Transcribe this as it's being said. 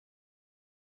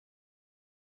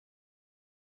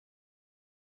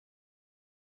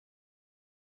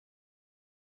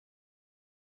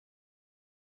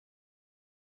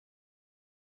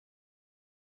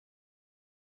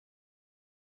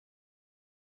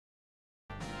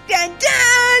Dun,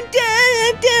 dun,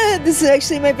 dun, dun. This is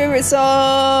actually my favorite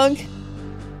song.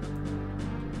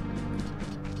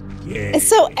 Yeah. It's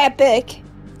so epic.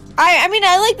 I mean,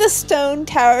 I like the Stone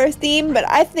Tower theme, but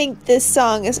I think this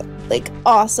song is, like,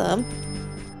 awesome.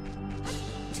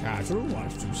 Tatter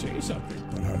wants to say something,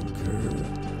 but I don't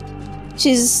care.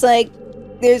 She's just like,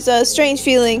 there's a strange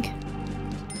feeling.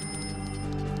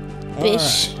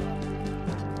 Fish. Right.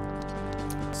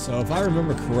 So if I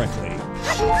remember correctly,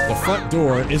 the front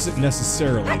door isn't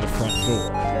necessarily the front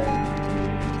door.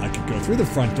 I could go through the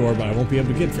front door, but I won't be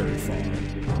able to get very far.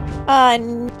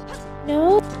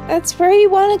 No, that's where you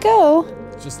want to go.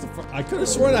 Just the I could have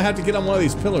sworn I had to get on one of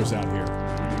these pillars out here.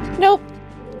 Nope.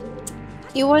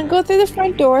 You want to go through the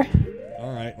front door.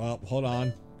 Alright, well, hold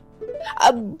on.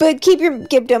 But keep your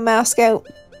Gibdo mask out.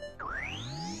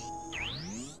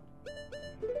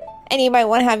 And you might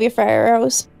want to have your fire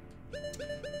arrows.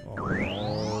 Oh,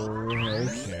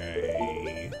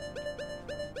 okay.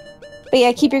 But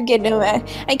yeah, keep your Gibdo mask.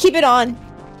 And keep it on.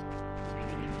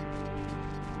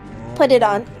 Put it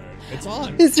on. It's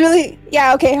on. It's really...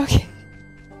 Yeah, okay, okay.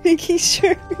 Making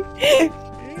sure.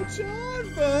 It's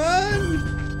on, Bun!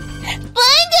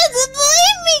 Bun doesn't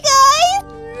believe me, guys!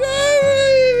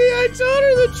 I told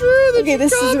her the truth. Okay,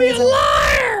 this is a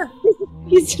liar.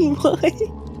 Reason why.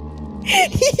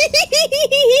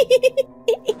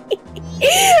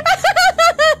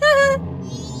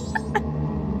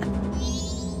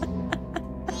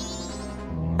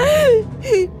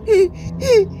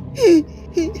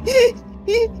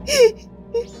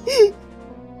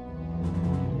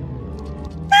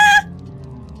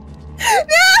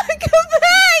 No, come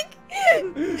back!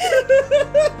 Come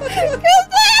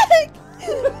back!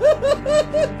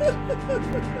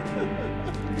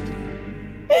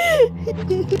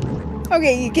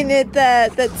 Okay, you can hit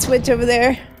that switch over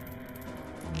there.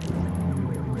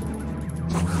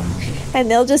 And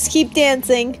they'll just keep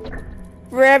dancing.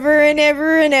 Forever and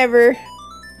ever and ever.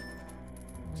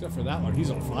 Except for that one, he's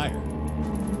on fire.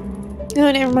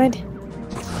 Oh, never mind.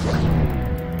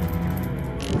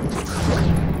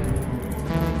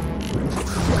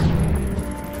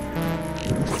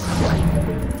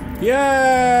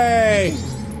 Yay!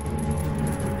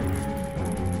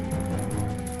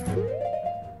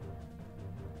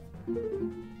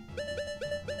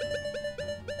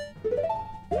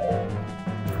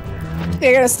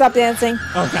 You're gonna stop dancing.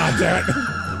 Oh god damn it!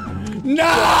 No!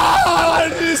 I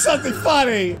wanted to do something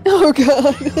funny! Oh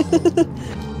god.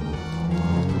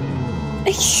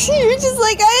 You're just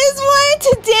like, I just wanted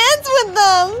to dance with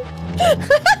them!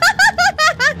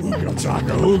 Ooga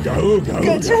chaka, ooga ooga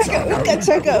ooga chaka, Ooga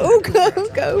chaka, ooga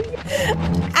ooga.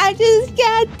 I just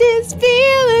got this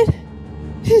feeling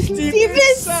deep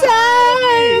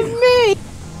inside me.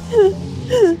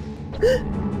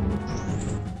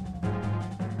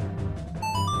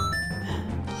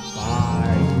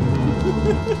 Bye.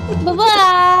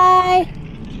 Bye-bye.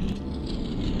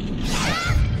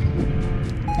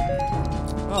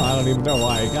 Oh, I don't even know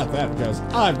why I got that, because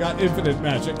I've got infinite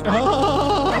magic.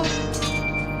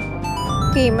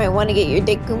 Okay, you might want to get your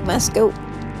Deku mask out.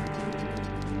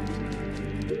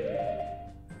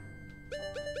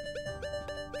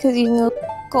 Because you can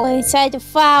go inside the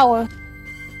flower.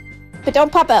 But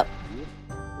don't pop out.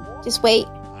 Just wait.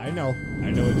 I know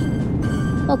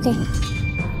it's... Okay.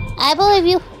 I believe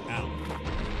you. Ow.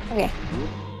 Okay.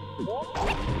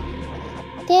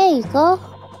 There you go.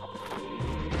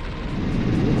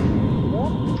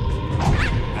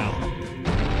 Ow.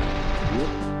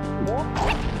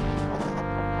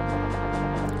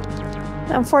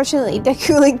 Unfortunately,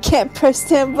 Deku Link can't press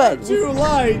him, but Too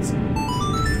light!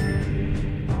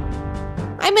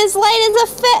 I'm as light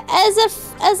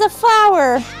as a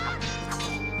flower.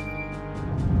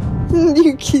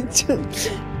 You keep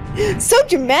so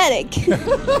dramatic.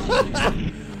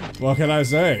 What can I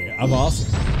say? I'm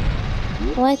awesome.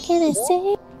 What can I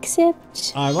say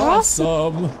except I'm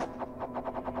awesome.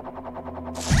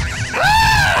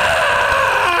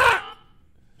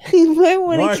 You might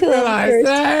want What to kill can him I first.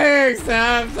 say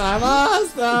except I'm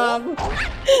awesome?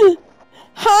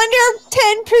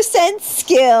 110%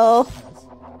 skill.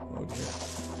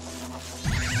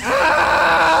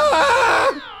 Ah!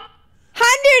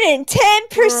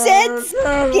 110%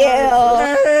 skill.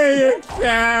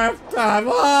 Except I'm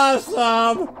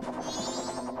awesome.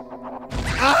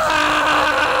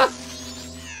 Ah!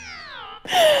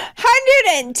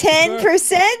 110%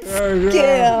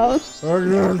 skill. I'm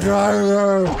gonna try to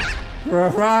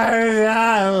right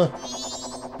now.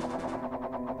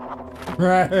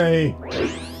 Right.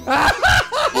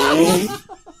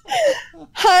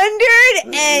 110%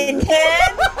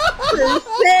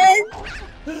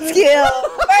 skill.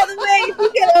 By the way, if you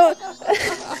go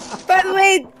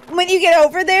you get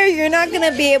over there, you're not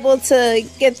gonna be able to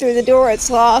get through the door. It's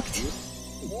locked.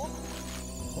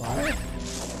 What?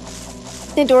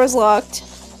 The door's locked.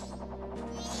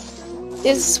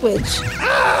 There's a switch.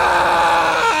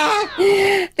 Ah!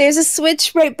 There's a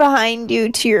switch right behind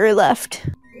you to your left.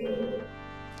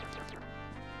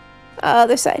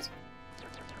 Other side.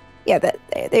 Yeah,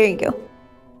 there you go.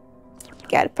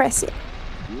 Gotta press it.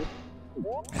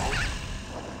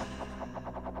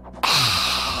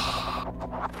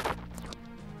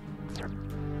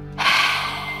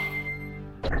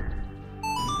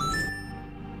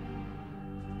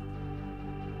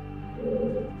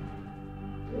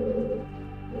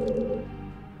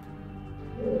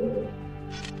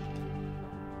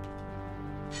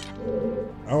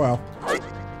 Oh well.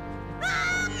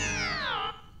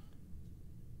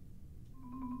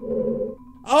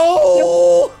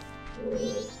 Oh!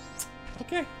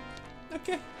 Okay.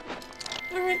 Okay.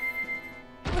 Alright.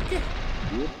 Okay.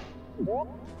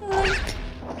 Alright.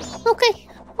 Okay.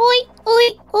 Oi,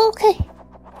 okay.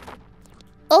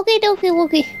 Okay.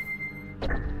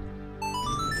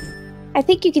 I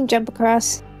think you can jump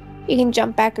across. You can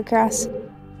jump back across.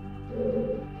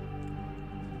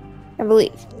 I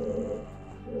believe.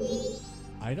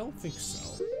 I don't think so.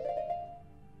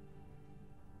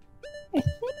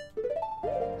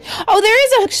 Oh, there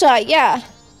is a hook shot, yeah.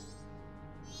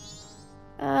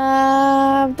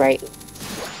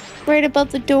 Right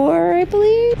above the door, I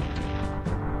believe.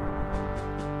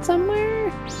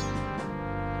 Somewhere.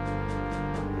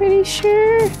 Pretty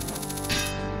sure.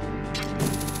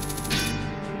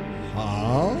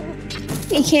 Huh?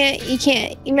 You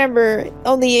can't. Remember,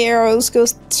 only arrows go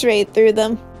straight through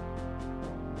them.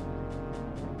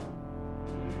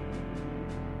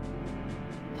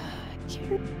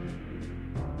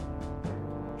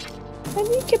 How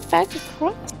do you get back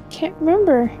across? Can't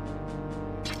remember.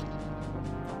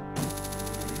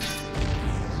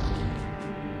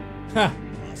 Ha!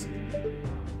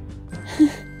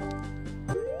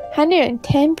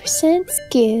 110%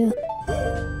 skill.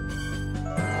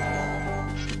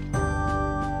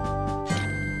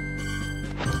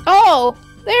 Oh,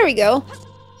 there we go.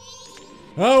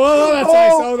 Oh, that's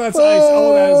ice. Oh, that's ice.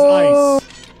 Oh, that is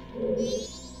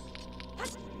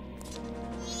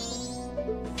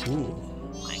ice. Ooh.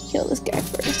 Kill this guy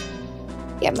first.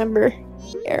 Yeah, remember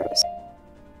arrows.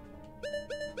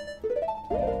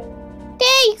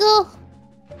 There you go.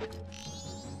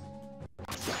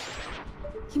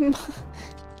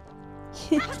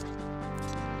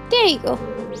 There you go.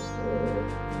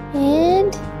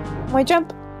 And more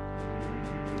jump.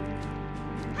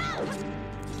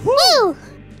 Woo!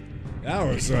 That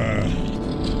was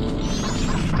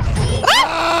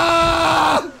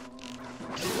Ah!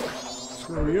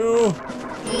 Screw you.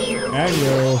 And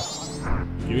you.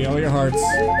 Give me all your hearts.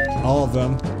 All of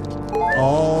them.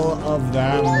 All of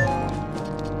them.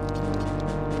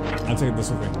 I'm taking this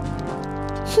with me.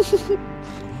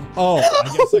 Oh, I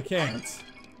guess I can't.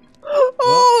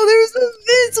 Oh, there's an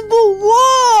invisible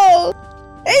wall!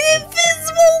 An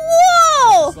invisible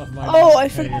wall! Oh, I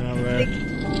forgot.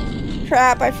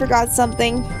 Crap, I forgot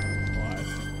something.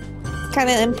 What? Kind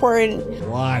of important.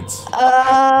 What?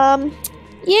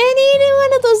 You needed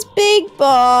one of those big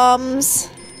bombs.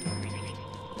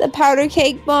 The powder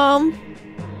cake bomb.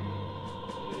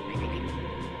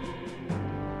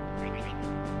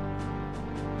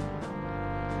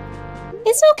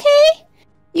 It's okay.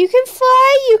 You can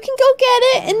fly, you can go get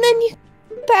it, and then you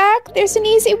back. There's an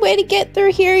easy way to get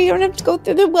through here. You don't have to go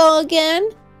through the well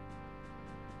again.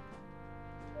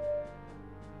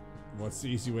 What's the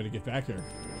easy way to get back here?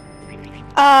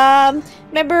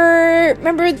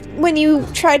 Remember when you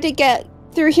tried to get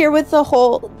through here with the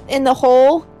hole in the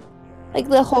hole? Like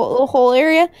the whole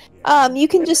area? You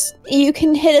can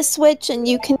hit a switch and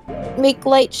you can make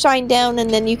light shine down, and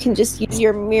then you can just use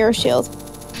your mirror shield.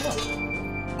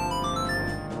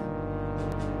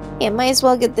 Yeah, might as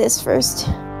well get this first.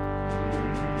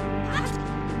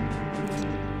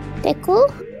 Deku?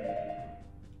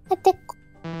 Deku.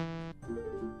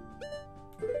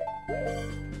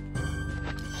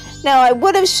 Now, I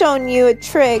would have shown you a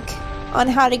trick on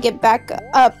how to get back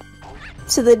up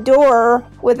to the door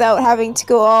without having to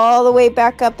go all the way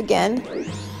back up again.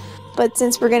 But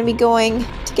since we're going to be going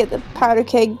to get the powder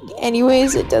keg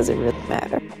anyways, it doesn't really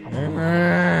matter.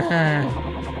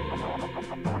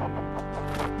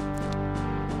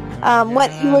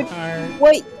 What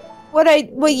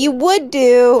you would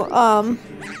do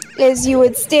is you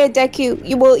would stay at Deku.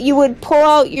 You would pull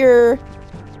out the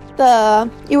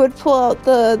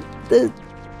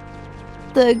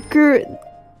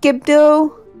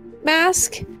Gibdo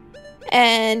mask,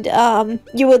 and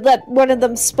you would let one of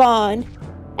them spawn,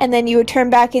 and then you would turn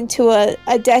back into a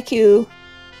Deku,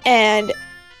 and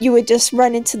you would just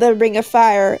run into the ring of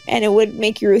fire, and it would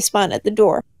make you respawn at the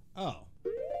door. Oh.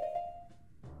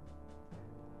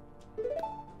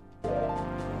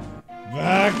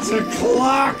 Back to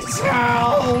Clock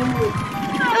Town!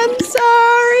 I'm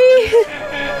sorry!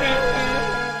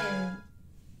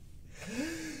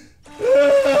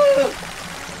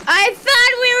 I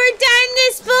thought we were done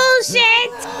this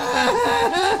bullshit!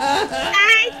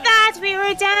 I thought we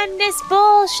were done this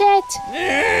bullshit!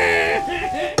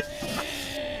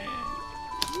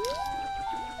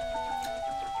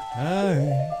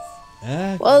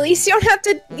 Well, at least you don't have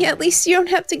to. Yeah, at least you don't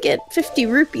have to get 50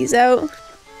 rupees out.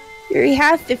 You already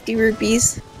have 50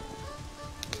 rupees.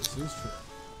 This is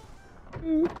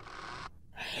true.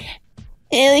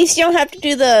 And at least you don't have to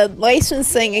do the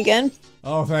license thing again.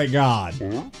 Oh, thank God.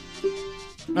 Oh,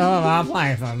 my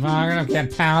license. I'm gonna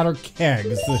get powder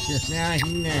kegs.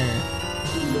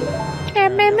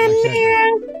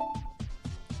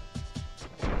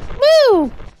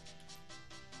 Woo!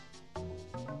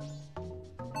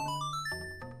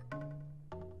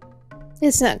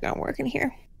 It's not gonna work in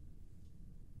here.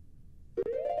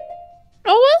 Oh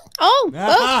well. Oh,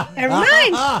 never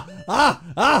mind.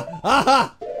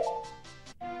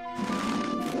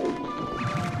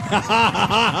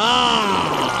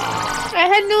 I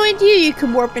had no idea you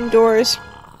could warp indoors.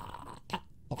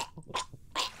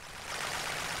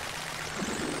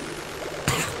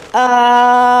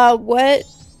 What?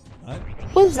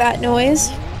 What was that noise?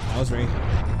 That was me.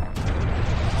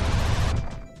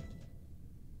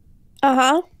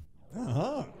 Uh-huh.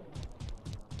 Uh-huh.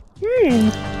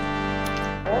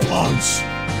 Lunch.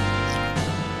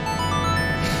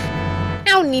 I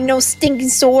don't need no stinking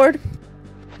sword.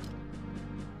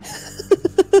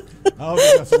 Oh,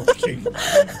 that's working. Why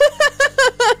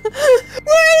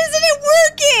isn't it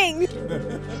working?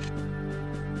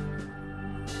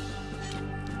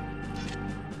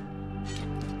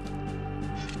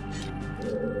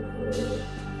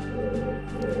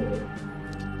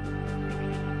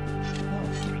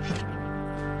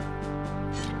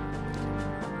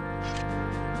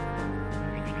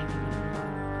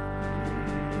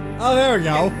 Oh, there we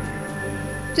go.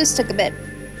 Just took a bit.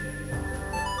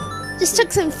 Just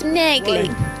took some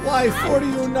finagling. Why for do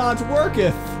you not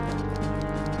worketh?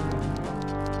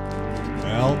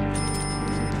 Well,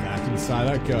 back inside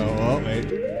I go. Oh, wait.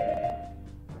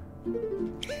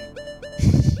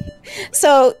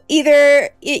 So either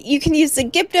you can use the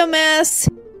Gypto mask,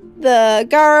 the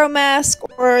Garo mask,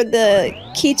 or the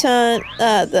Kita,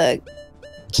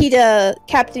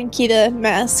 Captain Kita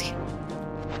mask.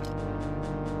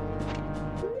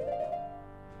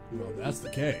 Well, that's the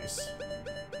case.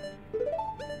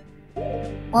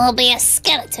 We'll be a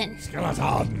skeleton.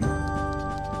 Skeleton.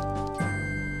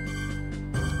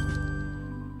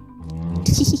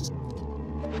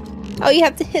 Oh, you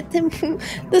have to hit them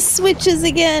the switches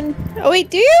again. Oh wait,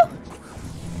 do you?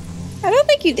 I don't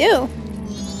think you do.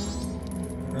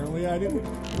 Apparently I do.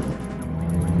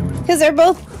 Because they're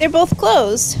both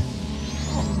closed.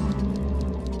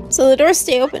 So the doors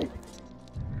stay open.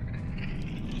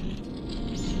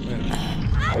 Wait a minute.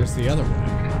 Where's the other one?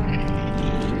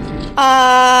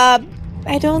 I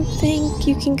don't think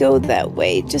you can go that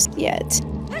way just yet.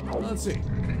 Let's see.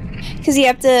 Because you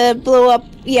have to blow up.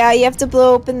 Yeah, you have to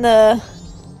blow open the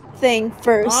thing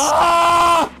first.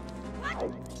 Ah!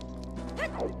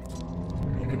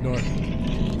 Open door.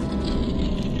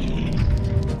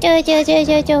 Do.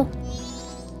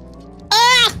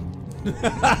 Ah!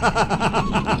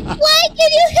 Why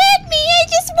did you hit me? I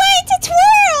just wanted to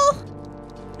twirl!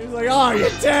 He's like, oh, you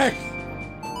dick!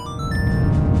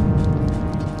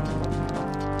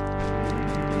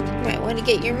 Might want to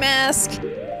get your mask.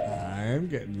 I'm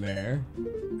getting there.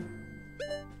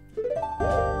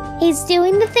 He's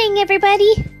doing the thing,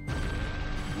 everybody.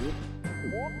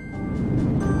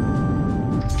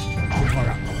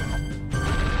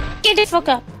 Get the fuck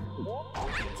up.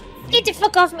 Get the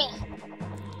fuck off me.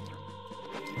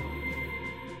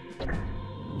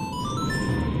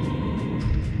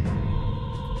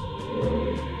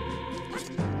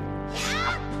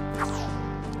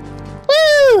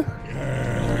 Woo!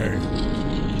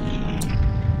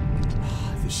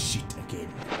 The shit again.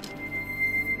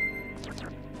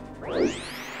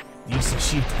 Piece of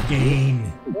shit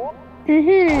again.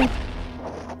 Mm-hmm.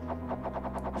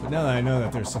 But now that I know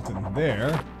that there's something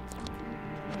there.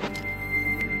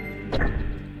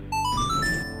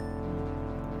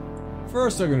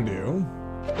 First I'm gonna do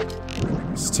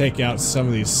is take out some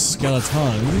of these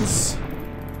skeletons.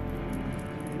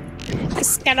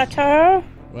 Skeletor.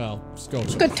 Well,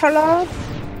 skeleton. Skeletor.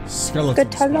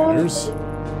 Skeleton spiders.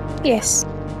 Yes.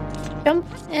 Jump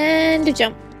and a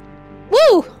jump.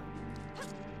 Woo!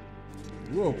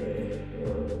 Whoa.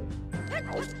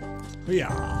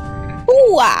 Yeah.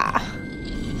 Ooh-ah!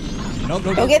 Nope,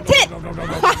 no, Don't get hit!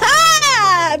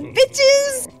 Ha-ha!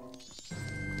 Bitches!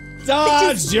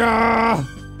 Dodge ya!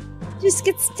 Just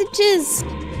get stitches.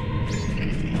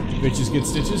 Bitches get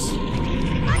stitches?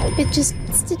 Bitches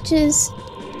get stitches.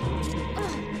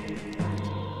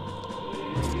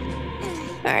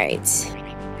 Alright.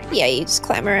 Yeah, you just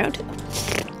climb around.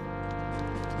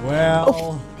 Well...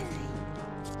 Oh.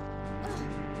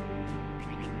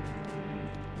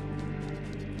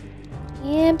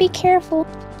 Yeah, be careful.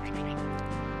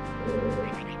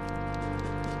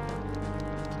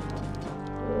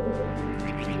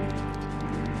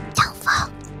 Don't fall.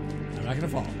 I'm not gonna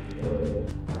fall.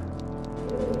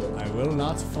 I will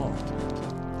not fall.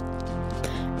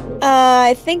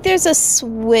 I think there's a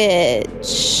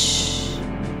switch.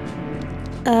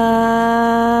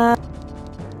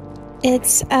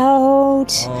 It's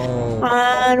out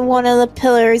on one of the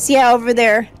pillars. Yeah, over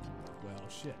there. Well,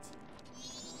 shit.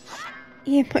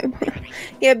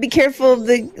 Yeah, be careful of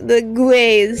the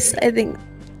guays, I think.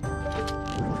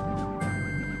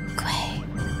 Guay.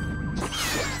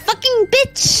 Fucking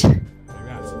bitch!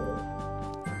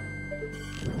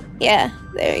 Yeah,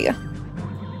 there you go.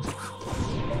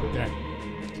 Okay.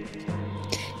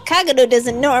 Kagato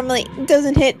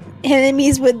doesn't hit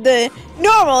enemies with the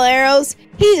normal arrows.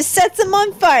 He just sets them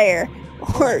on fire,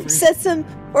 or sets them,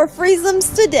 or freeze them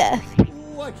to death.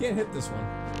 Ooh, I can't hit this one.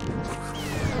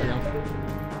 There we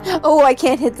go. Oh, I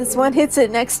can't hit this one. Hits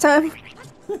it next time.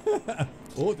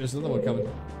 Oh, there's another one coming.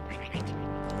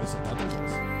 There's another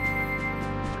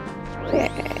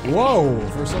one. Whoa!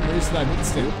 For some reason, I didn't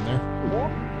stand on there.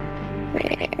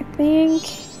 I think.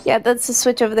 Yeah, that's the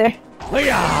switch over there.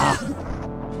 Hiya!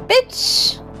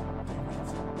 Bitch!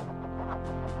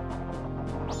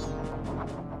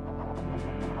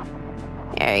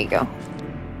 There you go.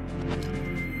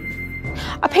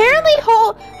 Apparently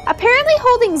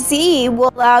holding Z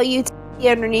will allow you to see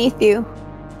underneath you.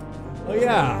 Oh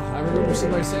yeah, I remember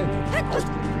somebody saying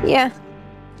that. Yeah.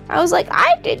 I was like,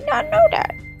 I did not know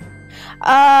that.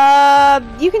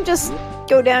 You can just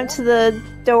go down to the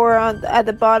door at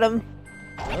the bottom.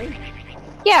 Really?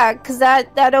 Yeah, because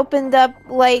that opened up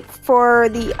like for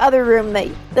the other room,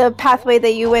 the pathway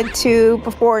that you went to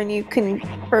before, and you can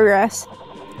progress.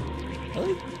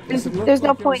 Really? There's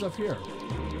no point. Up here.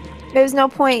 There's no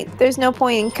point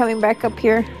in coming back up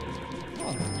here.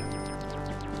 Oh.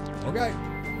 Okay.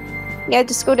 Yeah,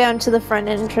 just go down to the front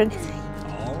entrance.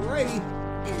 Alrighty.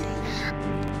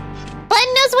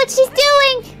 Button knows what she's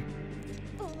doing!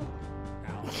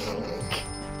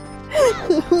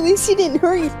 At least you didn't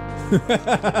hurt you.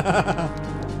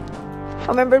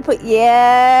 Remember to put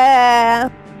yeah.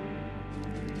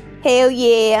 Hell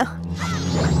yeah.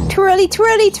 Twirly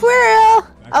twirly twirl.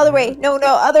 Other way. No,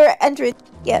 other entrance.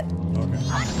 Yeah.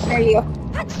 Okay. There you go.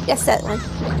 Yes, that one.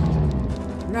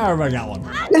 Now everybody got one.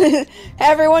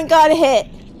 Everyone got a hit.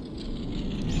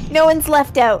 No one's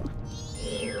left out.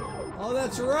 Oh,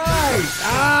 that's right.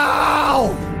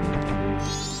 Ow!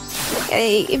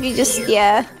 If you just,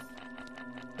 yeah.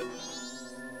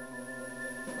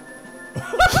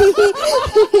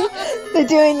 They're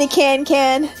doing the can.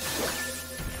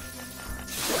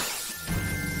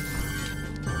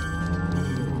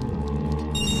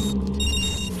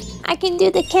 I can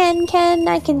do the can.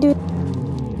 I can do.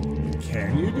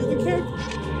 Can you do the can?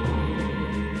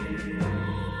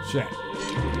 Shit.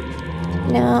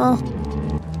 No.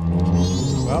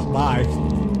 Well, bye.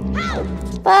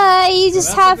 Bye. You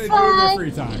just have That's what they do in their fun.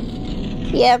 free time.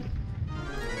 Yep.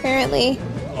 Apparently.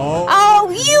 Oh,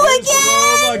 you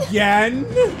again! Again?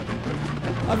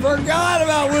 I forgot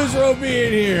about Wizro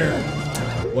being here.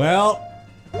 Well.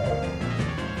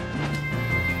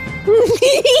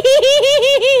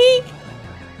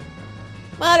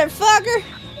 Motherfucker.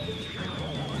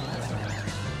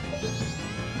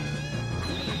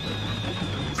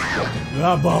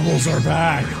 The bubbles are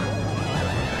back.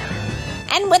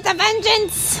 And with a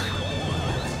vengeance.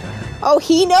 Oh,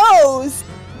 he knows.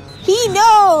 He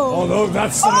knows. Although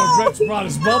that son of a bitch brought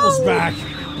his bubbles back.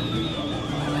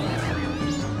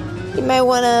 You might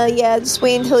wanna, yeah, just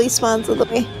wait until he spawns all the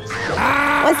way.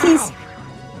 Ah!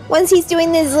 Once he's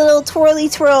doing this little twirly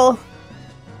twirl.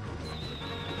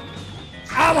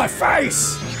 Ow, my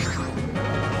face!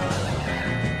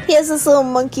 He has this little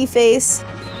monkey face.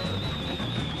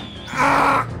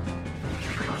 Ah!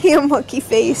 He a monkey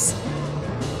face.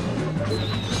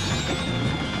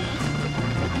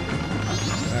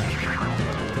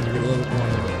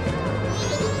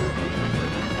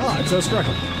 Oh, it's so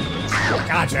scruffy.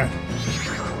 Gotcha.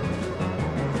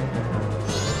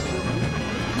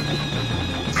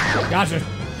 Gotcha.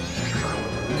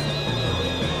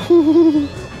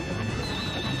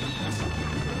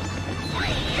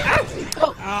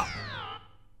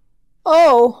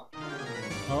 Oh.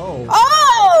 Oh.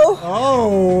 Oh!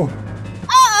 Oh.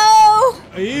 Uh-oh!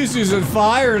 He's using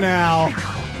fire now.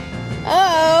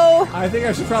 Uh-oh. I think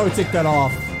I should probably take that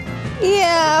off.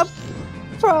 Yeah,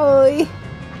 probably.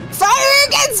 Fire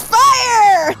against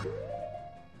fire!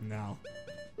 No.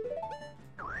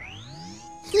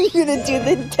 You're gonna do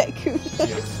the Deku.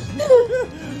 Yes.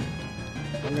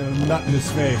 I'm gonna nut in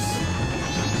his face.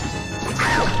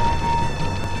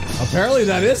 Apparently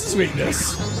that is his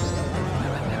weakness.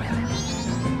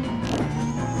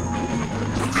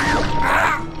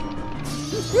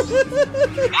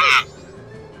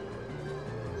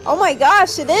 Oh my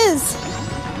gosh, it is!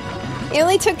 He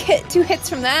only took 2 hits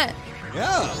from that.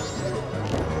 Yeah.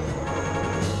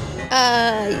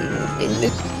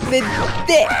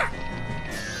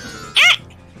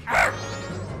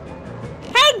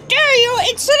 How dare you,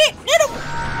 insolent little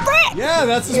brat! Yeah,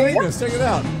 that's his weakness. Check it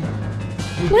out.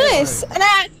 Nice. And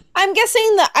I'm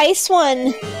guessing the ice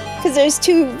one, because there's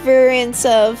 2 variants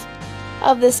of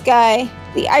this guy.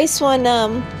 The ice one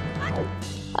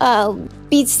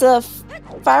beats the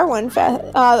fire one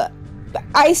fast.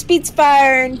 Ice beats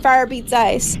fire and fire beats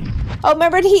ice. Oh,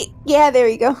 remember he? Yeah, there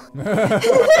you go.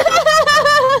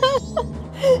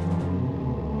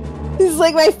 This is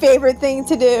like my favorite thing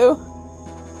to do.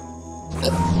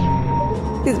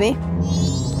 Excuse me.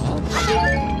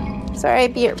 Sorry,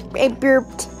 I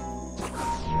burped.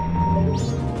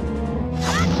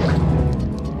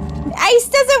 Ice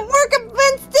doesn't work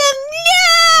against him!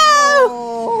 No!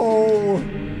 Oh.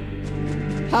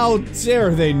 How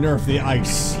dare they nerf the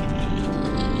ice?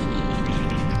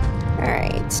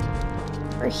 Alright.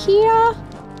 We're here.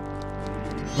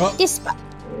 Oh. This spot.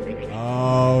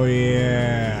 Oh,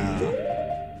 yeah.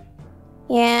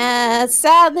 Yeah,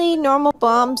 sadly, normal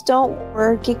bombs don't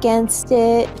work against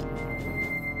it.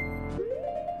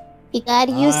 You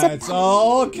gotta use the. It's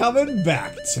all coming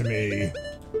back to me.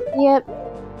 Yep.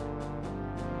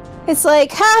 It's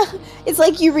like, ha! It's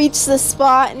like you reach the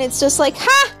spot and it's just like,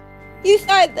 ha! You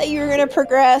thought that you were gonna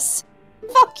progress.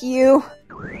 Fuck you.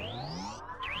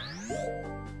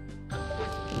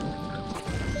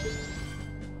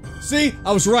 See?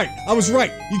 I was right. I was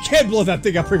right. You can't blow that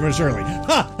thing up prematurely.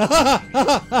 Ha! Ha! Ha!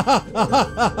 Ha! Ha!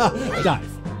 Ha! Ha! Dive.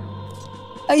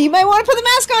 Oh, you might want to put the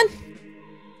mask on.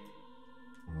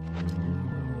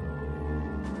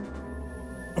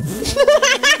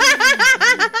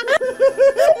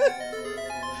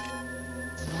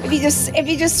 If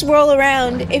you just swirl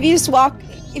around, if you just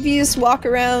walk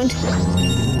around.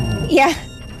 Yeah.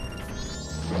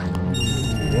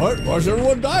 What? Why's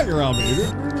everyone dying around me?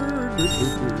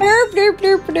 Derp, derp,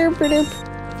 derp, derp, derp.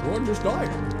 Everyone just dying.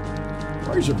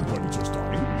 Why is everybody just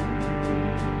dying?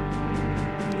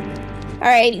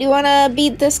 Alright, you wanna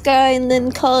beat this guy and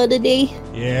then call it a day?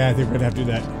 Yeah, I think we're gonna have to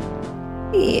do that.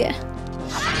 Yeah.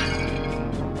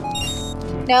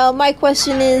 Now, my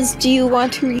question is, do you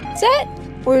want to reset?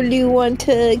 Or do you want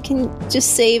to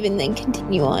just save and then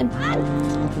continue on?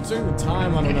 Considering the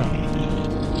time, I don't know.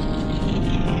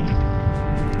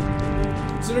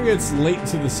 Considering it's late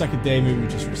into the second day, maybe we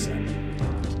just reset.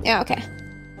 Yeah, okay.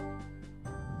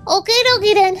 Okay,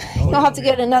 dokie then. You'll have to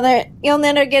get another. You'll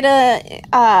never get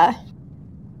a.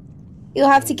 You'll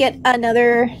have to get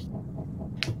another.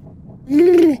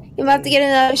 You'll have to get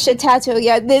another shit tattoo.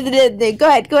 Yeah, go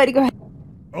ahead, go ahead, go ahead.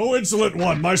 Oh, insolent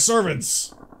one, my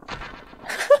servants!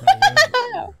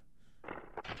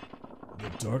 The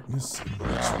darkness in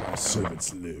which my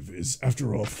servants live is,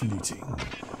 after all, fleeting.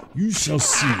 You shall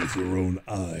see with your own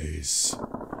eyes.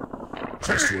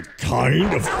 Just what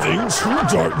kind of thing true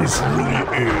darkness really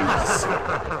is.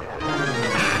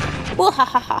 Well, ha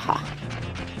ha ha ha.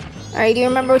 Alright, do you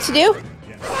remember what to do?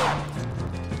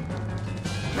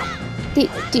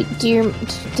 Yes. Do you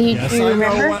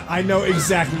remember? I know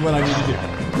exactly what I need to do.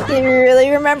 Do you really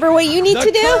remember what you need to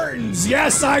do? The curtains!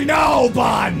 Yes, I know,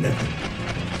 Bun! Do you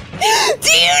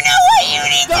know what you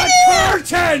need to do? The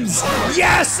curtains!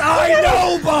 Yes, I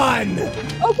know, Bun!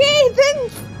 Okay, then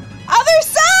other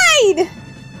side!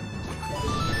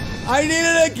 I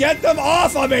needed to get them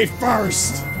off of me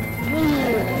first!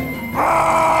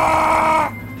 Ah!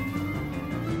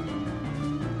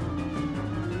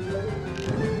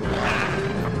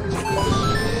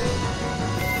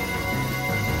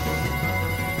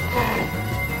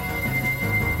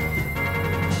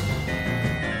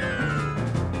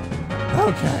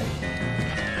 Okay.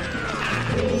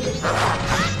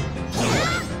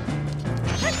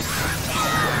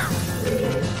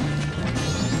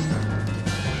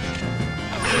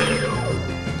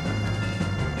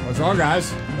 What's wrong,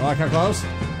 guys? You like how close?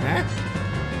 Huh?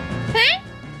 Huh?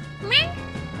 Meh?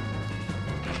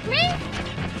 Meh?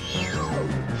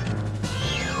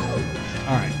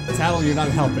 Alright, Tattle, you're not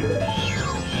helping.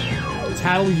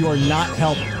 Tattle, you are not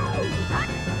helping.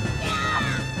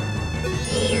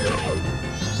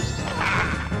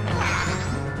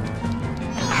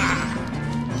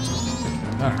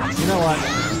 Alright, you know what?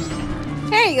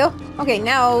 There you go. Okay,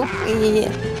 now. Yeah.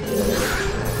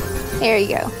 There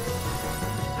you go.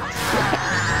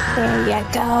 There you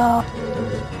go.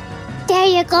 There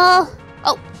you go.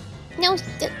 Oh. No.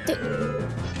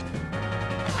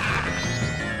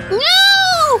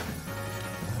 No!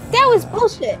 That was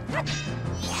bullshit.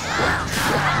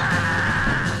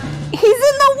 He's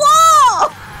in the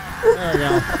wall! There we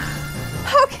go.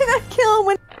 How can I kill him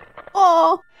when...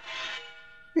 Oh.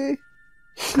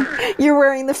 You're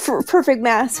wearing the perfect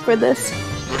mask for this.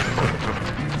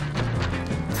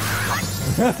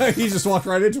 He just walked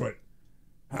right into it.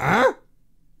 Huh?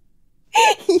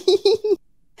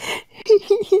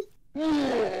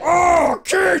 Oh,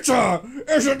 Kita!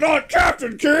 Is it not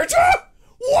Captain Kita?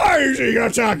 Why is he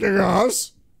attacking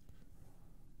us?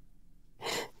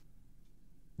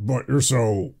 But you're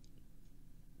so...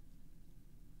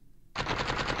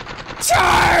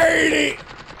 tiny!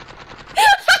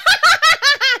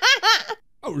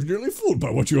 I was nearly fooled by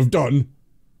what you have done.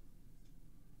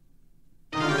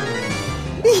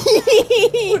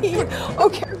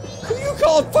 Okay. Who you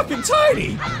call fucking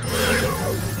tiny?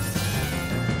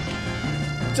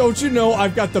 Don't you know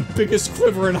I've got the biggest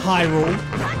quiver in Hyrule?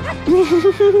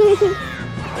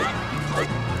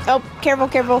 Oh, careful,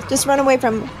 careful. Just run away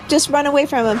from him. Just run away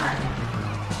from him.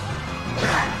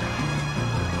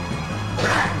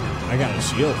 I got a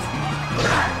shield.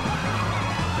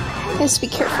 Just be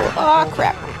careful. Oh,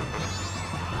 crap.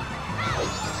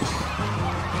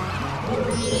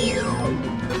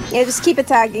 Yeah, just keep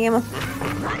attacking him.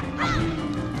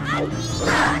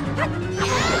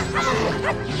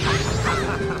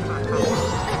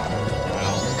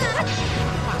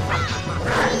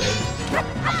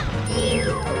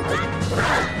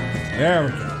 There we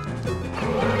go.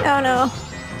 Oh no.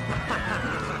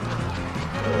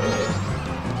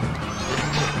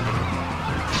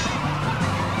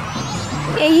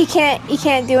 Yeah, you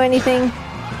can't do anything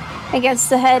against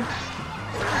the head.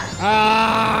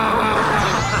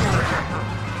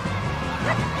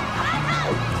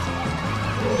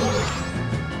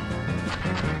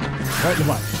 Right in the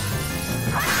butt.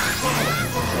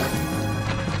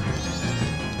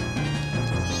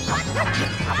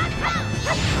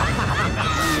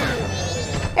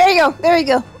 There you go. There you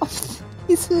go. Oh,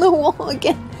 he's in the wall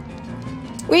again.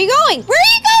 Where are you going? Where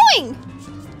are you going?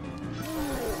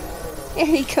 There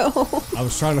you go. I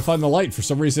was trying to find the light. For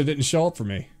some reason, it didn't show up for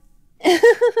me.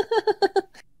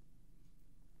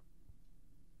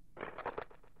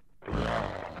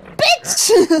 Bitch!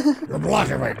 You're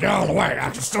blocking me. Get out of the way. I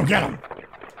can still get him.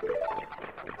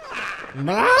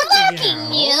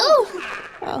 Blocking you?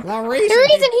 Oh. The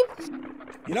reason he...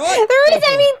 You know what? The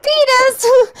reason he beat us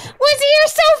was you're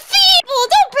so feeble!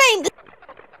 Don't blame the...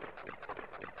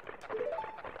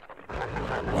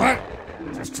 What?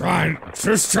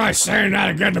 Just try saying that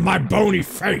again to my bony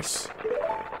face.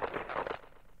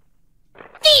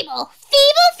 Feeble! Feeble,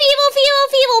 feeble, feeble,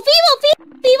 feeble, feeble,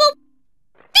 feeble,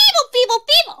 feeble, feeble,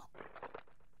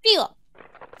 feeble, feeble.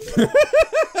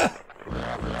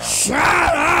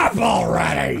 Shut up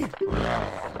already!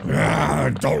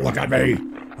 Don't look at me.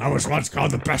 I was once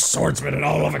called the best swordsman in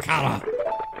all of Ikana.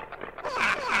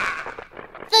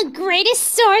 The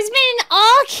greatest swordsman in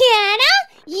all Ikana?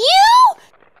 You?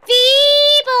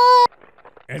 Feeble!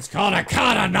 It's called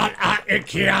Ikana, not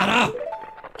Ikana.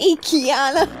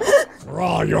 Ikana.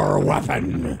 Draw your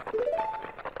weapon.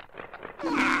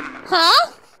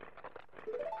 Huh?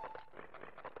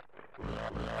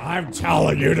 I'm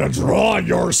telling you to draw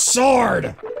your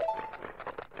sword.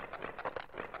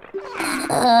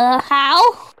 How?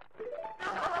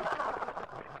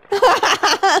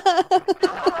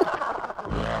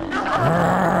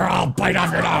 I'll bite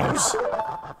off your nose.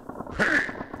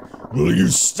 Will you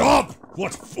stop?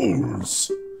 What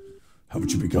fools!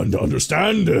 Haven't you begun to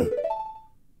understand? The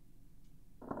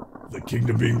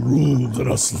kingdom being ruled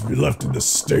and us to be left in this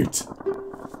state.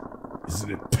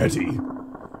 Isn't it petty?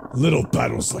 Little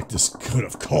battles like this could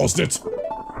have caused it.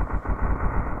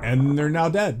 And they're now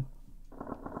dead.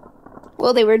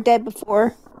 Well, they were dead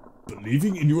before.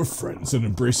 Believing in your friends and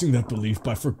embracing that belief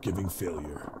by forgiving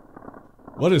failure.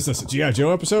 What is this, a G.I.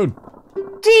 Joe episode?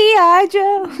 G.I.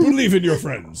 Joe. Believe in your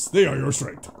friends. They are your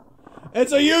strength.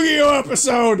 It's a Yu-Gi-Oh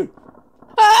episode!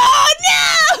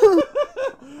 Oh,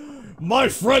 no! My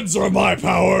friends are my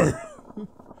power!